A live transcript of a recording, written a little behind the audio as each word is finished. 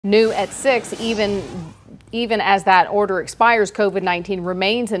New at 6, even as that order expires, COVID-19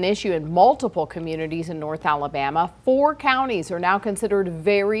 remains an issue in multiple communities in North Alabama. 4 counties are now considered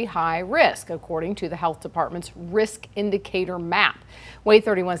very high risk, according to the health department's risk indicator map. WAAY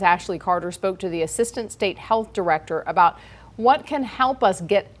 31's Ashley Carter spoke to the assistant state health director about what can help us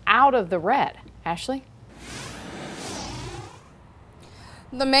get out of the red. Ashley?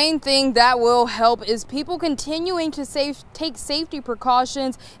 The main thing that will help is people continuing to take safety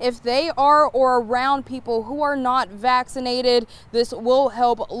precautions if they are or around people who are not vaccinated. This will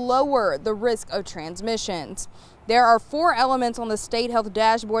help lower the risk of transmissions. There are 4 elements on the state health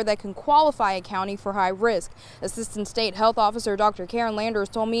dashboard that can qualify a county for high risk. Assistant State Health Officer Dr. Karen Landers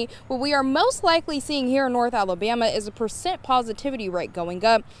told me what we are most likely seeing here in North Alabama is a % positivity rate going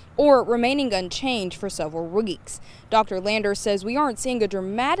up or remaining unchanged for several weeks. Dr. Landers says we aren't seeing a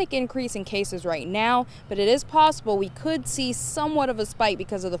dramatic increase in cases right now, but it is possible we could see somewhat of a spike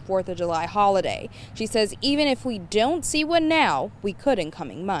because of the 4th of July holiday. She says even if we don't see one now, we could in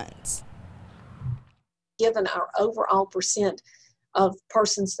coming months. Given our overall % of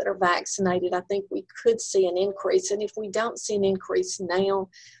persons that are vaccinated, I think we could see an increase. And if we don't see an increase now,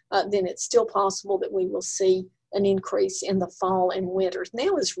 then it's still possible that we will see an increase in the fall and winter.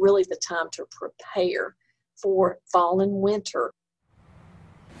 Now is really the time to prepare for fall and winter.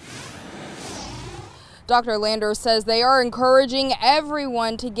 Dr. Landers says they are encouraging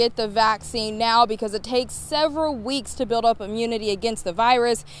everyone to get the vaccine now because it takes several weeks to build up immunity against the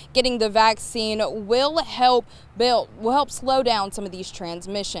virus. Getting the vaccine will help slow down some of these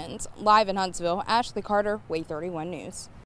transmissions. Live in Huntsville, Ashley Carter, WAAY 31 News.